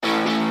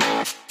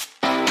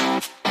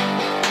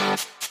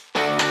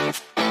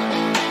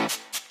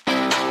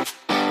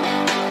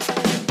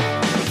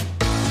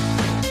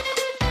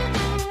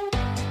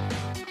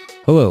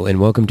Hello, and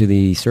welcome to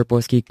the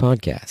Surplus Geek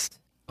Podcast.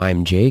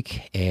 I'm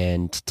Jake,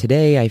 and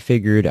today I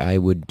figured I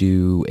would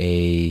do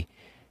a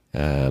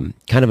kind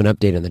of an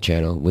update on the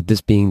channel, with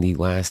this being the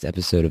last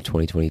episode of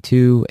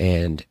 2022,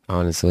 and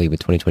honestly, with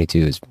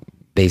 2022 is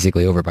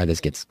basically over by the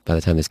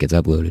time this gets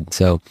uploaded.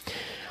 So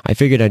I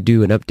figured I'd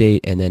do an update,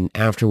 and then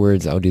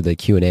afterwards I'll do the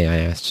Q&A I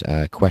asked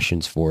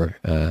questions for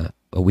a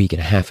week and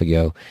a half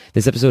ago.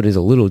 This episode is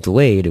a little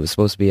delayed. It was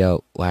supposed to be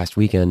out last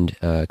weekend,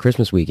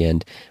 Christmas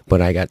weekend,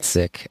 but I got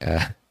sick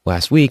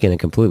last week, and it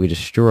completely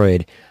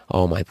destroyed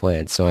all my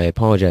plans. So I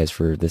apologize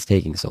for this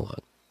taking so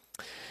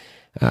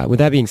long. With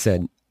that being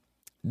said,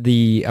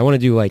 I want to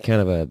do like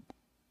kind of a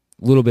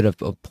little bit of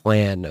a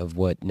plan of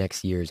what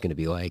next year is going to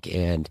be like.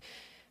 And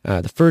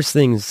the first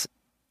thing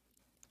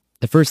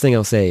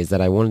I'll say is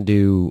that I want to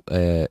do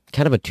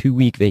kind of a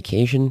 2-week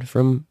vacation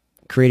from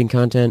creating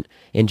content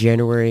in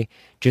January,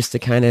 just to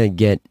kind of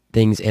get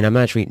things. And I'm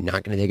actually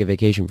not going to take a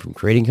vacation from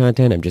creating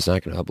content. I'm just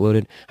not going to upload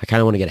it. I kind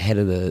of want to get ahead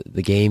of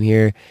the game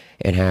here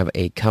and have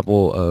a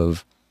couple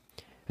of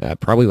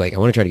probably like, I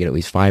want to try to get at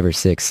least 5 or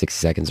 6 60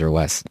 seconds or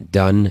less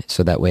done,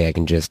 so that way I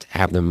can just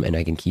have them and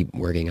I can keep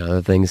working on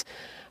other things.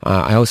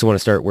 I also want to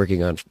start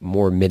working on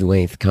more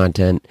mid-length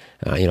content,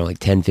 like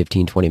 10,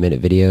 15, 20-minute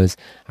videos.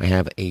 I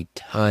have a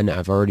ton.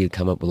 I've already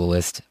come up with a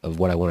list of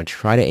what I want to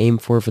try to aim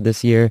for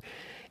this year.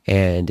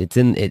 And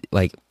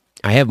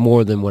I have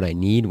more than what I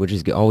need, which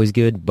is always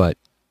good, but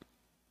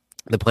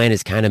the plan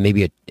is kind of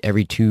maybe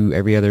every 2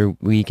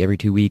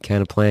 week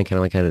kind of plan, kind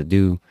of like how to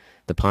do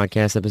the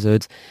podcast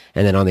episodes.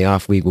 And then on the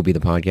off week will be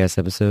the podcast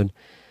episode.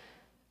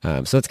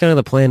 So that's kind of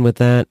the plan with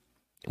that.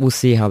 We'll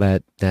see how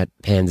that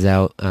pans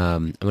out.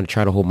 I'm going to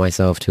try to hold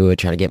myself to it,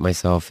 try to get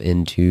myself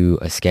into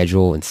a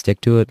schedule and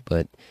stick to it.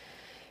 But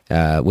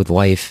with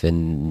life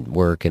and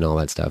work and all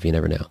that stuff, you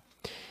never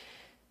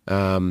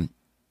know.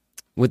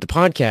 With the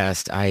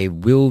podcast, I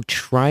will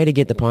try to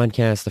get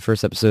the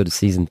first episode of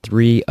season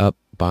 3 up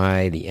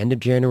by the end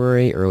of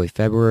January, early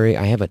February.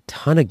 I have a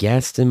ton of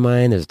guests in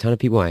mind. There's a ton of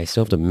people I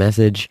still have to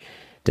message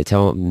to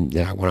tell them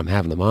that when I'm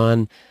having them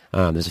on.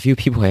 There's a few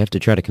people I have to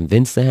try to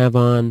convince to have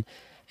on,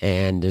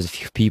 and there's a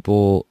few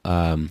people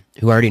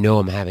who already know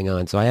I'm having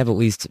on. So I have at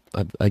least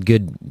a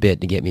good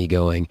bit to get me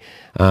going.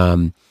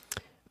 I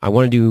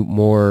want to do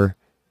more.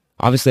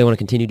 Obviously, I want to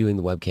continue doing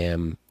the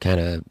webcam kind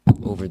of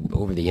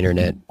over the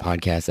internet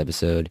podcast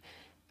episode.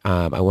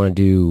 I want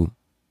to do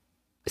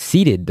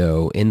seated,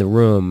 though, in the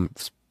room,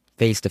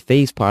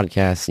 face-to-face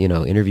podcast,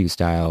 interview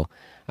style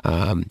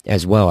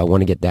as well. I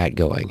want to get that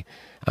going.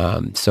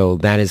 So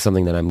that is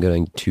something that I'm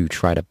going to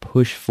try to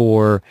push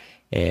for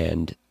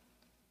and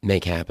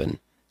make happen.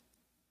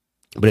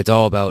 But it's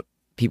all about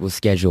people's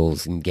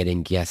schedules and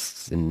getting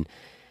guests. And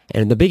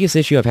the biggest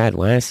issue I've had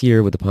last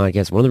year with the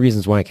podcast, one of the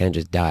reasons why I kind of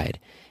just died,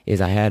 is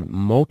I had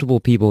multiple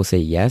people say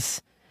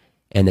yes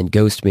and then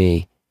ghost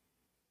me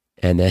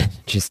and then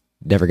just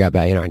never got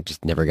back. I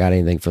just never got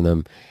anything from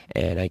them.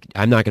 And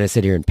I'm not going to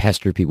sit here and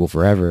pester people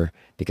forever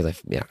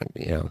because they don't want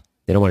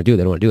to do it.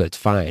 They don't want to do it. It's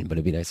fine, but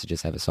it'd be nice to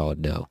just have a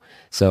solid no.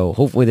 So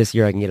hopefully this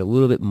year I can get a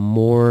little bit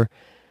more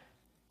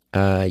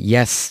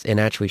yes and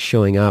actually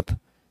showing up,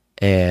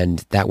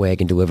 and that way I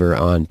can deliver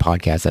on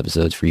podcast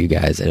episodes for you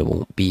guys, and it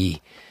won't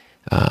be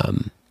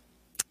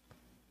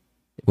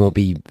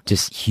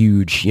just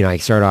huge. I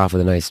start off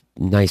with a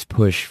nice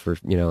push for,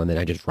 and then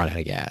I just run out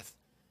of gas.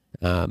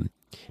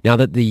 Now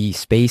that the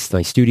space,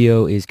 my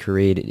studio is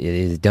created, it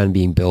is done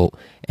being built,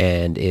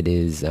 and it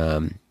is,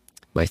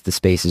 the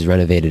space is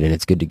renovated and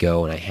it's good to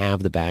go. And I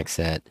have the back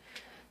set,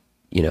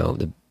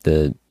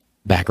 the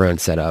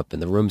background set up,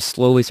 and the room's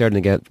slowly starting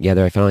to get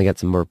together. I finally got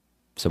some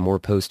more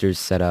posters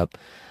set up.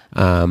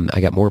 I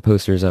got more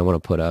posters I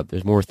want to put up.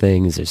 There's more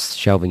things. There's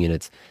shelving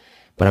units,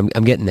 but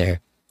I'm getting there.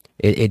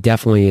 It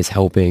definitely is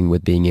helping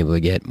with being able to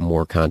get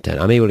more content.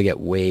 I'm able to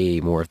get way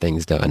more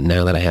things done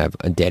now that I have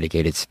a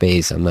dedicated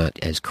space. I'm not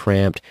as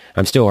cramped.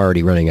 I'm still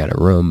already running out of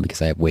room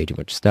because I have way too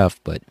much stuff,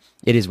 but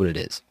it is what it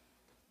is.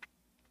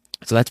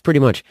 So that's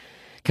pretty much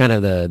kind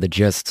of the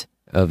gist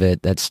of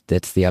it. That's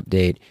the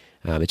update.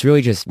 It's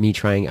really just me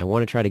trying. I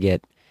want to try to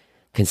get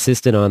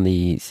consistent on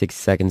the 60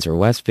 seconds or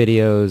less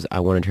videos.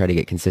 I want to try to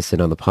get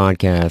consistent on the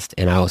podcast,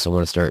 and I also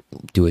want to start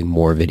doing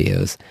more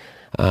videos.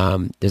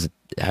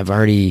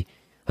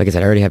 Like I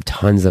said, I already have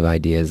tons of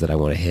ideas that I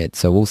want to hit,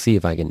 so we'll see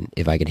if I can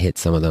hit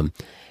some of them,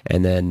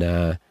 and then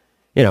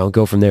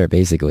go from there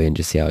basically, and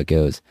just see how it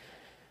goes.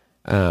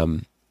 But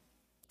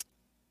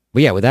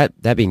yeah, with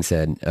that being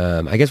said,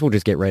 I guess we'll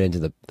just get right into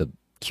the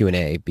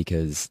Q&A,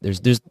 because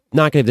there's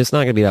not gonna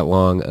be that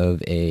long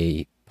of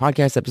a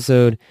podcast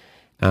episode.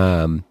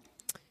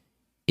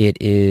 It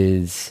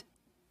is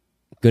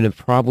gonna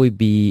probably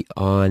be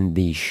on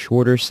the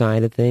shorter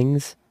side of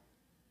things,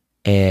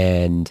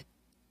 and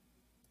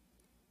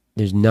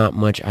there's not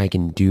much I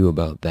can do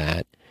about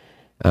that.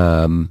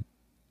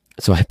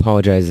 So I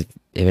apologize if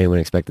anyone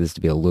expected this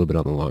to be a little bit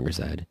on the longer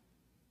side.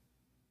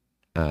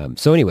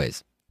 So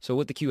anyways,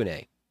 with the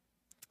Q&A.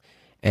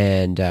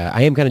 And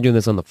I am kind of doing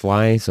this on the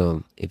fly,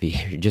 so if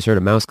you just heard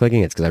a mouse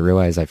clicking, it's because I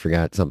realized I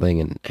forgot something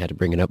and had to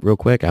bring it up real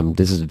quick.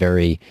 This is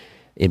very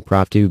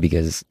impromptu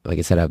because, like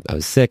I said, I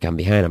was sick. I'm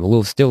behind.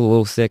 Still a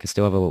little sick. I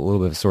still have a little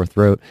bit of a sore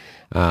throat.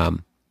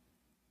 And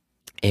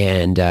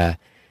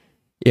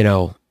you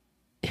know,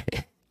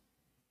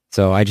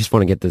 so I just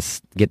want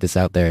to get this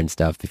out there and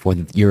stuff before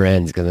the year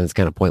ends because it's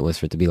kind of pointless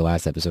for it to be the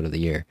last episode of the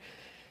year.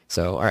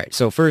 So, all right.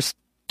 So first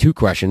two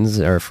questions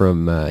are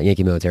from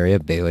Yankee Military,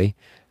 Bailey,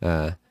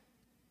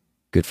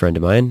 good friend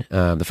of mine.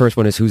 The first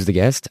one is, who's the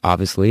guest?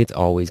 Obviously, it's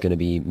always going to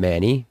be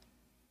Manny.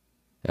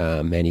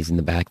 Manny's in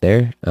the back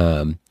there.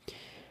 And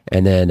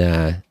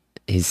then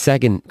his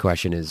second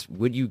question is,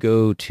 would you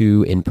go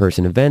to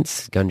in-person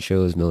events, gun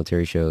shows,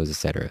 military shows,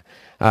 etc.?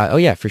 Oh,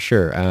 yeah, for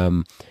sure.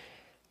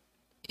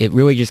 It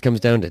really just comes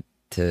down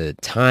to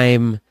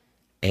time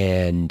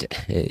and,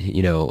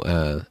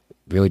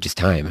 really just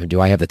time. Do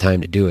I have the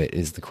time to do it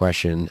is the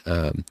question.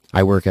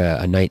 I work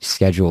a night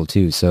schedule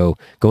too, so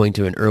going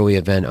to an early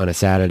event on a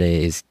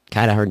Saturday is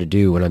kind of hard to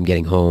do when I'm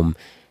getting home,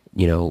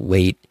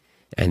 late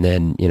and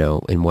then,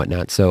 and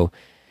whatnot. So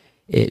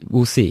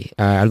we'll see.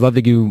 I'd love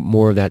to do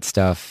more of that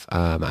stuff.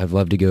 I'd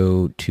love to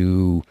do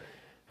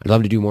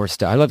more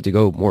stuff. I'd love to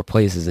go more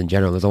places in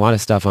general. There's a lot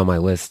of stuff on my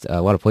list,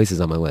 a lot of places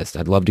on my list.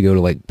 I'd love to go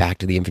to back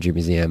to the Infantry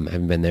Museum. I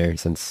haven't been there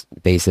since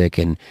basic,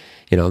 and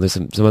there's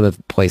some other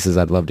places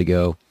I'd love to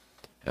go.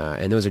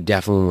 And those are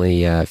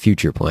definitely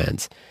future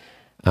plans.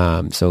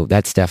 So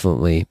that's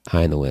definitely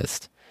high on the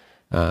list.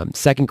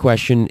 Second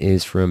question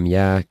is from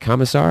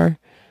Commissar.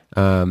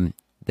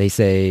 They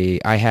say,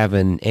 I have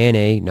an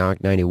ANA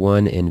NOC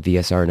 91 and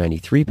VSR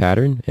 93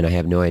 pattern, and I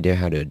have no idea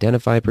how to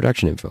identify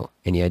production info.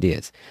 Any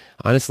ideas?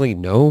 Honestly,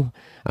 no.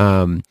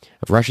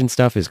 Russian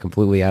stuff is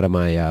completely out of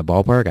my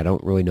ballpark. I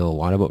don't really know a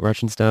lot about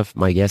Russian stuff.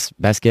 My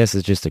best guess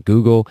is just to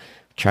Google,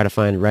 try to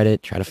find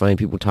Reddit, try to find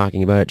people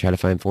talking about it, try to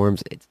find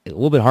forums. It's a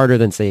little bit harder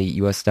than, say,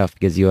 U.S. stuff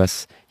because you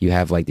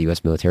have the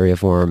U.S. Military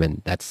Forum,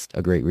 and that's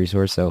a great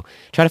resource. So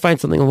try to find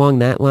something along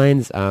that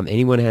lines.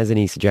 Anyone has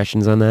any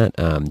suggestions on that,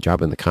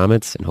 drop it in the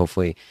comments, and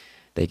hopefully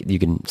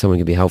someone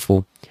can be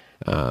helpful.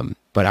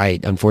 But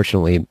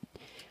unfortunately,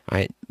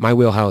 my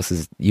wheelhouse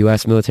is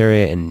U.S.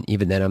 military, and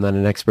even then I'm not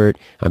an expert.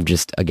 I'm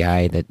just a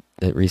guy that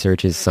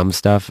researches some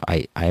stuff.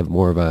 I have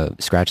more of a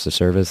scratch the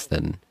surface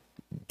than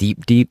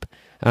deep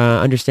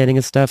understanding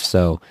of stuff.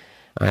 So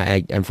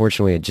I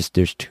unfortunately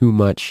there's too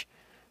much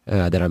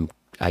that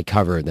I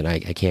cover that I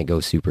can't go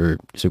super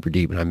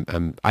deep.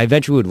 And I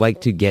eventually would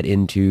like to get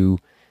into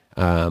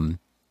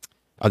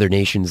other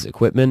nations'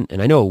 equipment,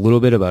 and I know a little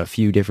bit about a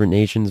few different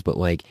nations, but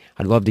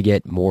I'd love to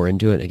get more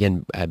into it.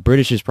 Again,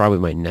 British is probably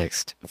my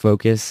next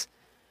focus.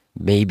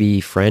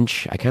 Maybe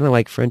French. I kind of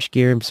like French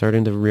gear. I'm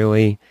starting to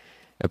really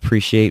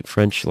appreciate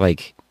French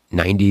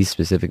 90s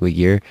specifically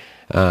gear.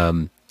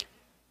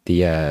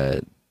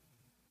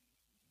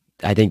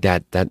 I think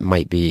that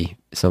might be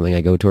something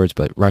I go towards,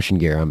 but Russian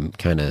gear,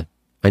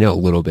 I know a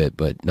little bit,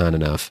 but not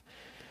enough.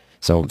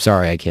 So I'm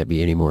sorry I can't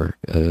be any more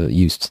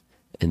used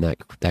in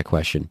that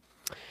question.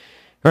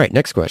 All right,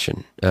 next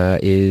question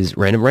is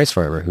Random Rice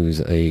Farmer,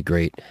 who's a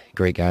great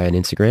guy on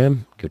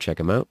Instagram. Go check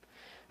him out.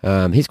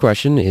 His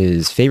question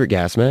is, favorite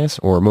gas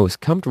mask or most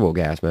comfortable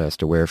gas mask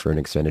to wear for an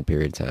extended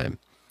period of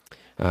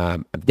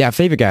time?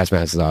 Favorite gas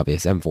mask is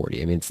obvious,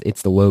 M40. I mean,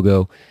 it's the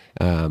logo.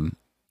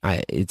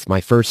 It's my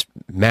first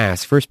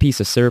piece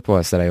of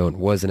surplus that I owned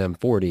was an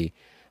M40,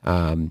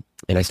 and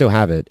I still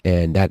have it,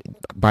 and that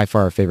by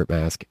far a favorite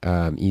mask,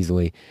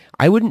 easily.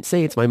 I wouldn't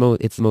say it's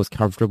the most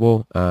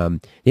comfortable.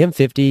 The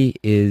M50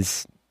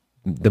 is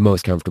the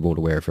most comfortable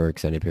to wear for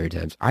extended period of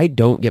times. I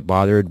don't get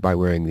bothered by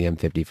wearing the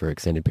M50 for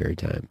extended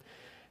period of time.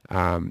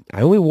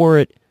 I only wore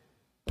it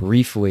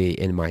briefly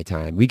in my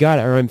time. We got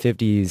our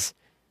M50s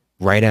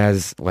right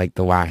as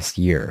the last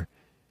year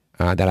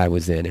that I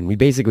was in, and we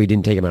basically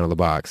didn't take them out of the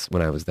box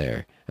when I was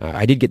there.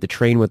 I did get to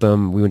train with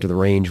them. We went to the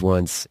range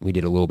once. We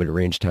did a little bit of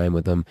range time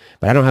with them,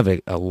 but I don't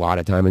have a lot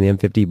of time in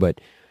the M50, but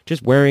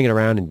just wearing it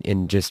around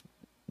and just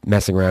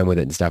messing around with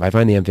it and stuff, I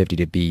find the M50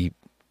 to be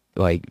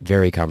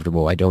very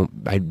comfortable.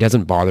 It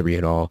doesn't bother me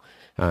at all.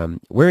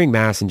 Wearing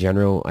masks in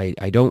general,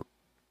 they don't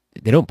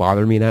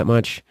bother me that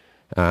much.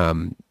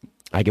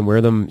 I can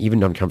wear them,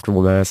 even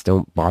uncomfortable masks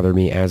don't bother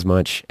me as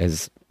much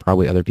as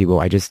probably other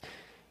people. I just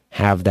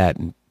have that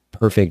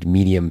perfect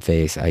medium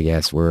face, I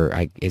guess,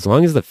 where as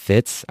long as the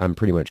fits, I'm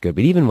pretty much good.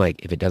 But even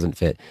if it doesn't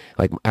fit,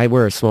 I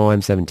wear a small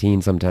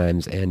M17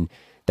 sometimes, and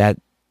that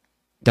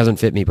doesn't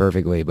fit me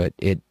perfectly, but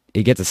it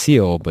gets a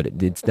seal, but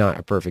it's not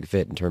a perfect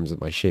fit in terms of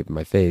my shape of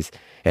my face.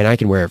 And I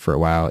can wear it for a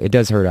while. It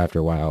does hurt after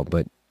a while,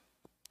 but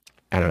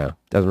I don't know.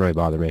 It doesn't really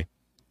bother me.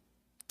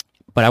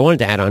 But I wanted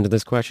to add on to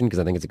this question because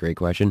I think it's a great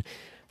question,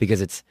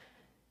 because it's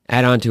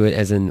add on to it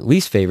as in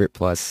least favorite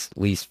plus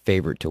least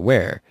favorite to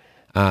wear.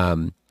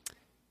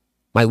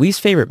 My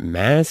least favorite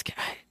mask,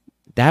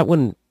 that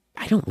one,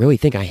 I don't really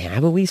think I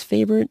have a least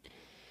favorite.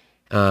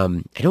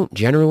 I don't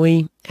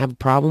generally have a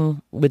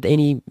problem with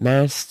any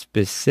mask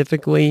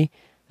specifically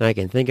that I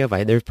can think of.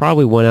 There's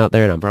probably one out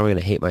there, and I'm probably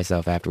going to hate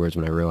myself afterwards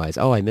when I realize,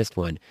 oh, I missed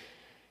one.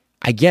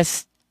 I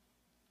guess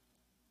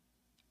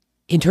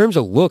in terms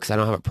of looks, I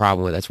don't have a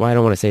problem with it. That's why I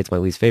don't want to say it's my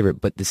least favorite.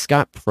 But the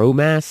Scott Pro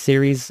Mask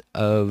series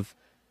of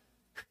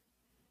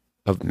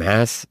of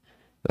mask,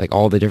 like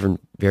all the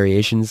different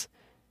variations.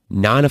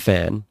 Not a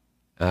fan.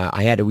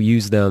 I had to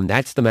use them.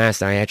 That's the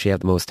mask I actually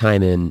have the most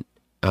time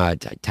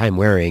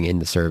wearing in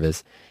the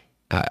service,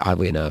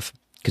 oddly enough,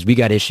 because we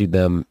got issued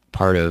them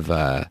part of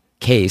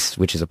CASE,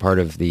 which is a part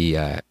of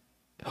the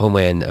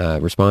Homeland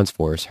Response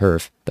Force,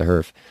 HERF, the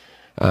HERF,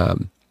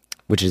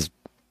 which is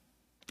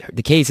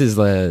the CASE is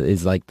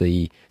like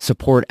the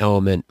support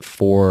element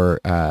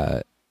for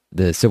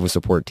the civil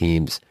support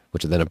teams,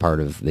 which are then a part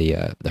of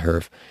the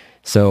HERF.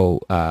 So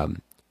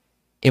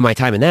in my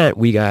time in that,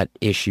 we got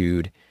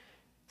issued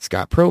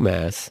Scott Pro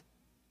masks,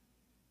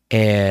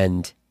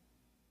 and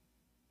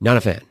not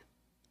a fan.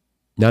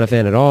 Not a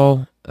fan at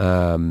all.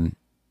 I'm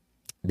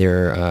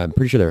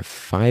pretty sure they're a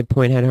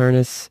 5-point head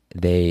harness.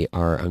 They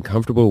are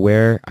uncomfortable to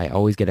wear. I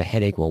always get a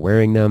headache while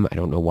wearing them. I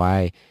don't know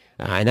why.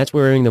 And that's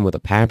wearing them with a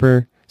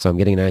PAPR. So I'm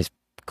getting a nice,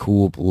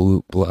 cool,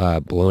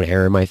 blown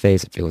air in my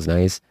face. It feels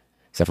nice.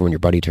 Except for when your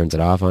buddy turns it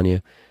off on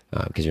you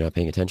because you're not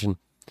paying attention.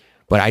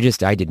 But I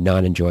did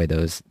not enjoy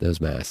those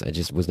masks. I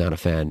just was not a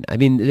fan. I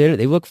mean,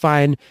 they look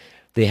fine.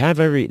 They have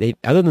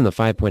other than the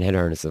 5-point head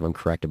harness, if I'm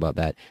correct about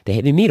that, they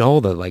meet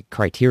all the like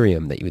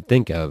criterion that you would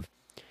think of.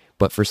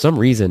 But for some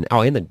reason,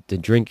 and the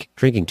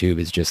drinking tube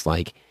is just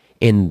like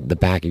in the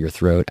back of your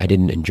throat. I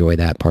didn't enjoy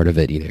that part of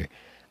it either.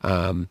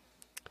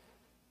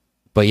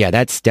 But yeah,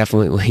 that's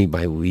definitely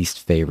my least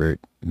favorite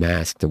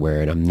mask to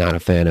wear, and I'm not a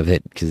fan of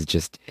it because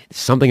just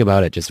something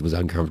about it just was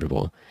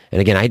uncomfortable.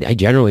 And again, I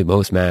generally,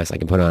 most masks I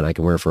can put on, I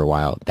can wear for a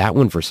while. That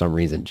one, for some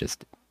reason,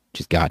 just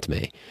got to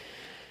me.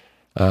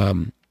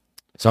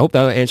 So I hope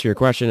that'll answer your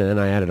question, and then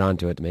I added on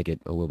to it to make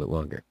it a little bit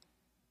longer.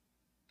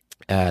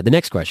 The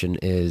next question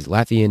is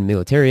Latvian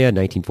Militaria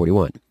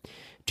 1941.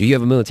 Do you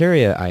have a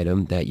Militaria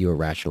item that you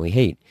irrationally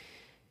hate?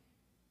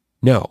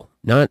 No,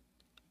 not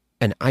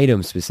an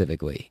item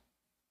specifically.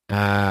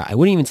 I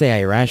wouldn't even say I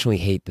irrationally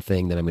hate the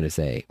thing that I'm going to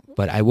say,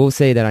 but I will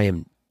say that I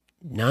am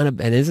not and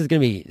this is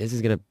going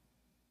to,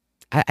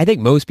 I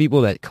think most people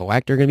that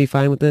collect are going to be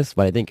fine with this,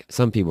 but I think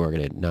some people are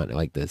going to not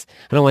like this.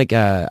 I don't like,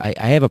 I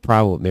have a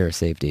problem with mirror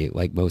safety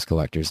like most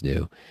collectors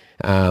do.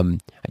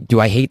 Do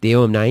I hate the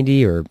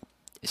OM90 or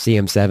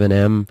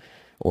CM7M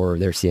or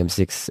their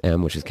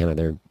CM6M, which is kind of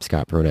their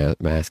Scott Pro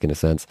mask in a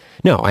sense?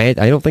 No, I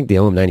don't think the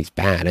OM90 is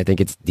bad. I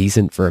think it's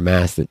decent for a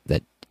mask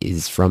that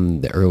is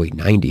from the early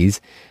 90s.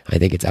 I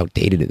think it's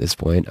outdated at this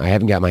point. I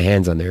haven't got my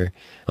hands on the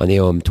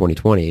OM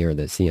 2020 or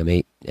the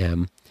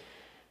CM8M.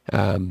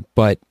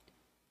 But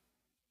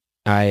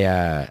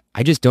I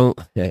just don't,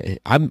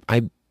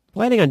 I'm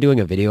planning on doing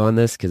a video on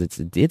this because it's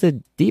a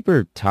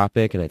deeper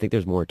topic and I think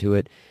there's more to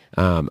it.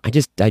 I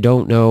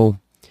don't know,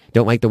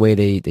 don't like the way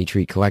they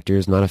treat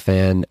collectors. Not a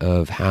fan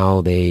of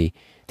how they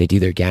do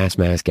their gas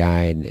mask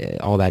guide,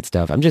 all that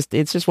stuff.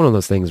 It's just one of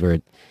those things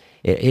where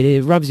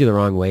it rubs you the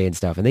wrong way and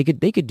stuff. And they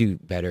could do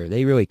better.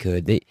 They really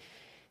could.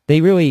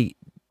 They really,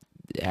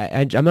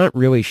 I'm not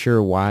really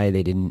sure why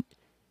they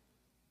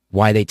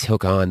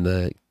took on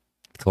the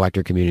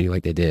collector community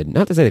like they did.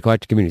 Not to say the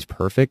collector community is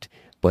perfect,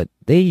 but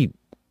the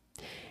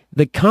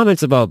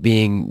comments about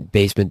being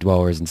basement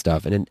dwellers and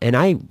stuff, and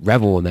I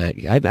revel in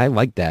that. I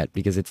like that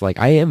because it's like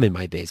I am in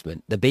my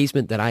basement, the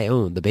basement that I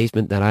own, the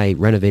basement that I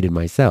renovated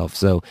myself.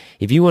 So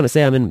if you want to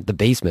say I'm in the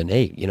basement,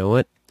 hey, you know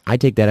what? I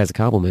take that as a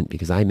compliment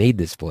because I made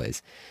this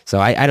place.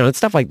 So I don't know, it's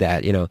stuff like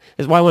that, you know.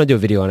 That's why I want to do a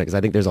video on it because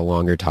I think there's a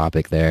longer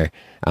topic there,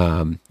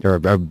 or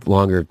a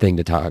longer thing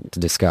to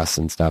discuss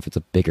and stuff. It's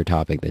a bigger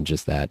topic than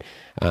just that.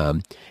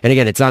 And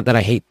again, it's not that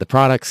I hate the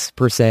products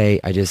per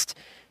se. I just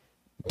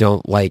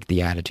don't like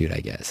the attitude, I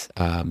guess.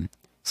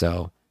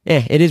 So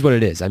it is what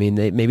it is. I mean,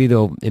 maybe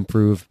they'll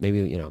improve.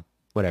 Maybe, you know,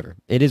 whatever.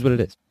 It is what it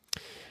is.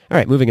 All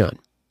right, moving on.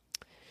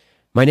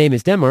 My name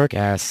is Denmark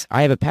asks,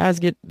 I have a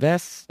Pasget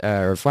vest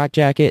or flak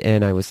jacket,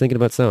 and I was thinking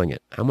about selling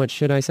it. How much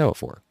should I sell it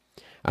for?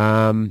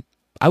 I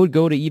would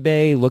go to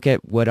eBay, look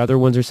at what other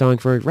ones are selling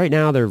for. Right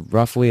now, they're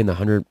roughly in the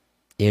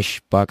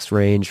 $100-ish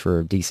range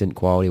for a decent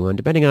quality one,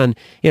 depending on,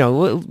 you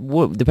know,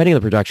 depending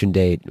on the production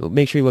date.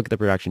 Make sure you look at the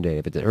production date.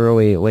 If it's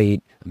early,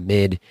 late,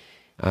 mid,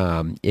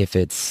 if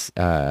it's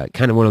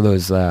kind of one of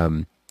those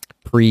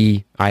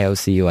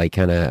pre-IOC, like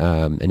kind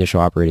of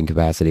initial operating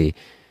capacity,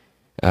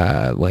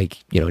 like,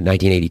 you know,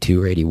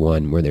 1982 or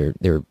 81, where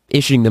they're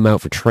issuing them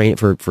out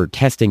for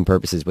testing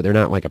purposes, but they're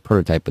not like a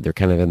prototype, but they're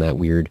kind of in that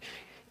weird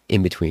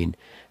in between.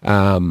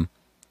 I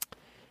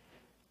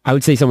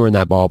would say somewhere in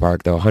that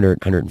ballpark, though,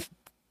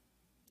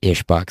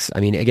 100-ish bucks. I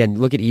mean, again,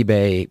 look at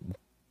eBay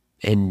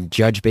and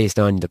judge based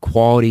on the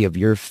quality of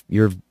your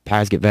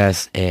Pasget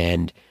vest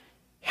and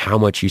how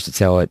much you should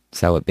sell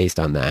it based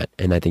on that.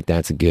 And I think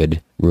that's a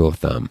good rule of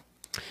thumb.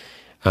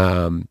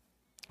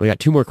 We got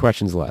 2 more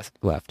questions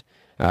left.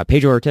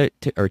 Pedro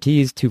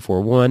Ortiz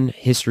 241,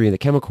 history of the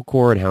chemical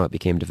core and how it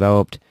became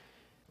developed,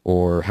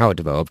 or how it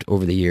developed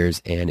over the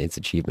years and its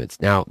achievements.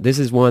 Now, this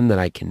is one that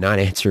I cannot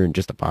answer in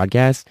just a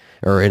podcast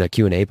or in a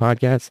Q&A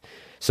podcast.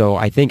 So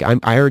I think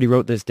I already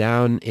wrote this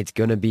down. It's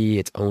going to be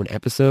its own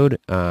episode.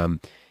 It's going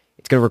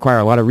to require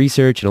a lot of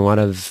research and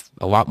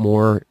a lot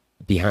more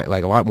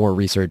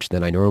research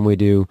than I normally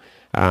do.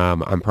 I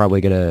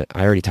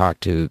already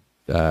talked to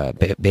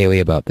Bailey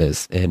about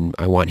this, and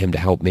I want him to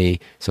help me.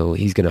 So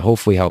he's going to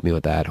hopefully help me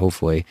with that.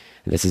 Hopefully,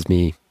 and this is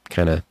me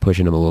kind of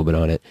pushing him a little bit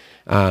on it,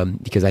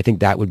 because I think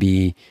that would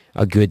be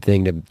a good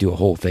thing to do a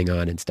whole thing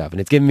on and stuff.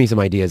 And it's giving me some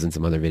ideas in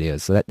some other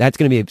videos. So that's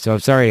going to be, so I'm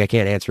sorry I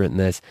can't answer it in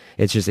this.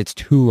 It's just, it's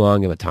too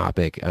long of a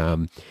topic.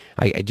 I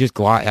just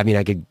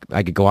I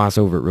could gloss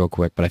over it real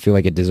quick, but I feel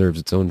like it deserves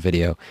its own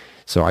video.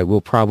 So I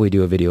will probably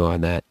do a video on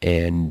that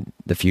in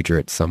the future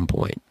at some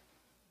point.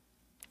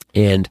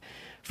 And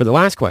for the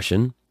last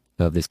question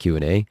of this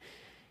Q&A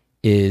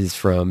is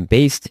from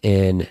Based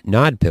in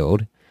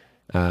Nodpilled,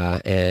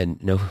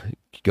 and no,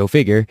 go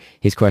figure,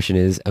 his question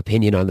is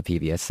opinion on the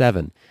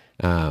PVS-7.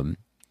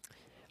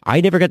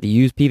 I never got to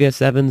use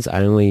PVS-7s.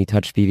 I only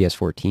touched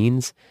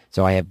PVS-14s,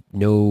 so I have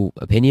no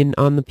opinion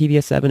on the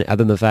PVS-7 other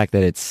than the fact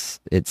that it's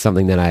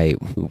something that I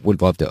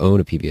would love to own,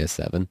 a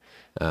PVS-7.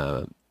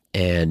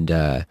 And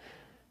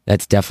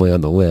that's definitely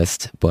on the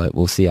list, but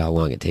we'll see how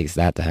long it takes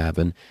that to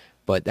happen.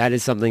 But that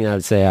is something I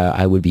would say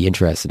I would be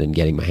interested in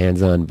getting my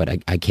hands on, but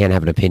I can't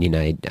have an opinion.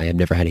 I have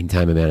never had any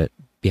time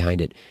behind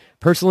it.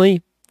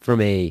 Personally,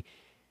 from a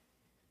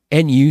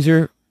end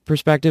user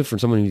perspective, from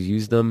someone who's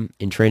used them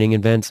in training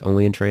events,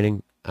 only in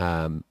training,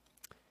 not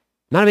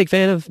a big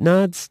fan of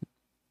nods.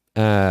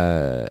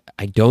 I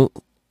don't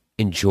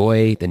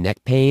enjoy the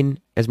neck pain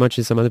as much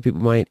as some other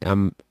people might.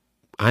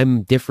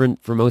 I'm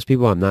different from most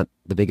people. I'm not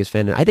the biggest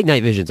fan. I think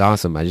night vision's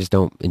awesome. I just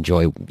don't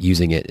enjoy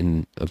using it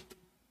in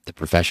the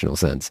professional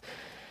sense.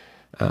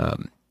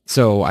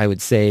 So I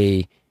would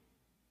say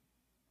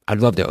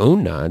I'd love to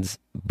own nods,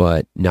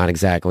 but not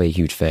exactly a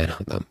huge fan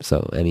of them.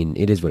 So, I mean,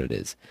 it is what it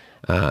is.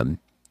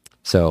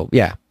 So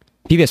yeah,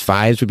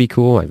 PVS-5s would be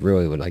cool. I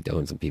really would like to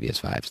own some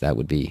PVS-5s. That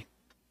would be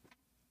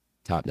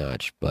top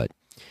notch. But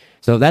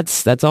so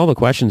that's all the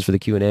questions for the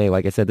Q&A.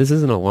 Like I said, this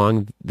isn't a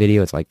long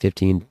video. It's like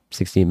 15,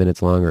 16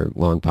 minutes long, or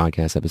long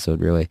podcast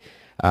episode really.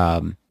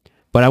 But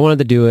I wanted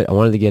to do it. I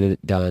wanted to get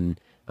it done.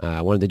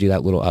 I wanted to do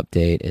that little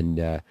update,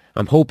 and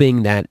I'm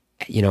hoping that,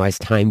 as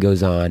time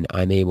goes on,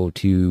 I'm able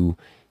to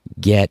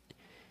get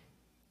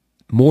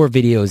more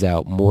videos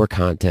out, more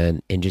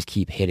content, and just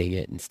keep hitting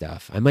it and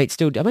stuff. I might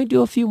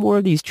do a few more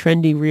of these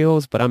trendy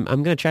reels, but I'm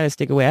gonna try to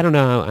stick away. I don't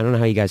know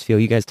how you guys feel.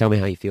 You guys tell me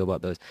how you feel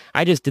about those.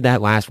 I just did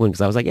that last one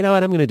because I was like, you know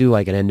what, I'm gonna do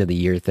like an end of the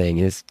year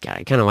thing. And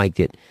I kind of liked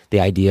it,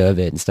 the idea of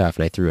it and stuff,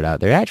 and I threw it out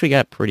there. I actually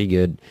got pretty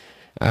good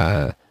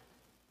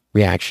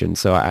reaction,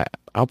 so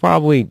I'll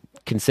probably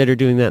consider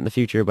doing that in the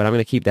future, but I'm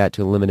going to keep that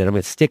to a limited. I'm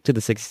going to stick to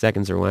the 60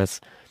 seconds or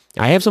less.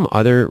 I have some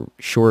other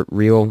short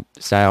reel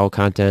style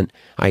content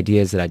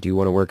ideas that I do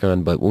want to work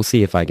on, but we'll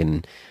see if I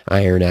can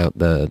iron out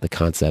the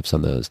concepts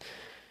on those.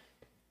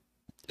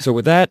 So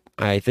with that,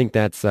 I think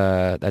that's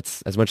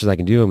as much as I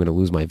can do. I'm going to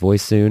lose my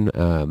voice soon.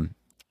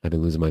 I've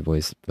been losing my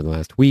voice for the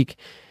last week,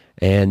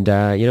 and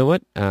you know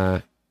what?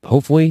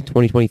 Hopefully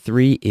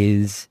 2023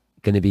 is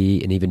going to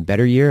be an even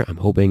better year. I'm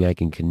hoping I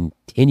can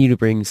continue to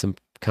bring some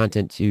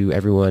content to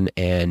everyone,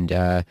 and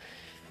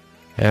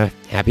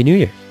Happy New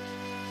Year.